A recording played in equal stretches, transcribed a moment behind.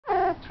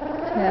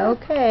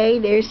Okay,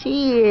 there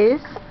she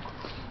is.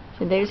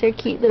 So there's her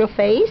cute little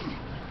face.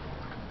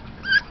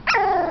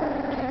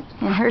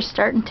 And her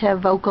starting to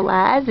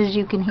vocalize, as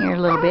you can hear a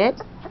little bit.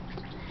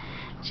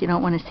 She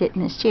don't want to sit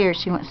in this chair.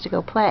 She wants to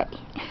go play.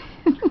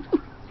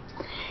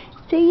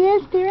 So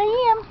yes, there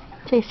I am.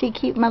 So see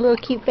cute, my little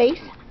cute face?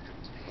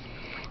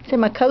 So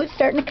my coat's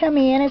starting to come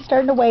in. It's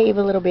starting to wave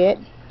a little bit.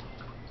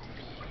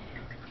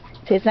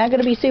 So it's not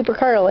going to be super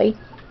curly.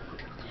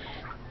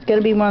 It's going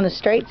to be more on the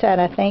straight side,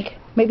 I think.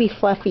 Maybe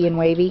fluffy and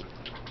wavy.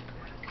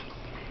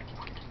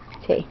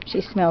 See,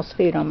 she smells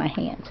food on my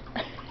hand.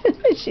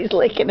 She's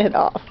licking it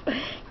off.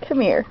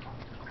 Come here.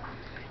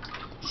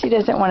 She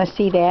doesn't want to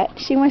see that.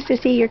 She wants to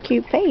see your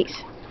cute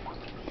face.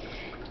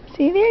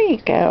 See, there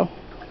you go.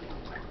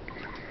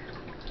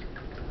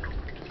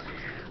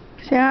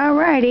 So,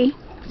 alrighty.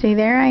 See,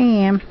 there I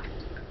am.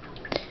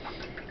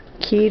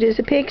 Cute as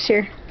a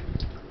picture.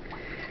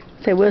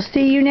 So, we'll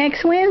see you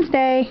next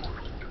Wednesday.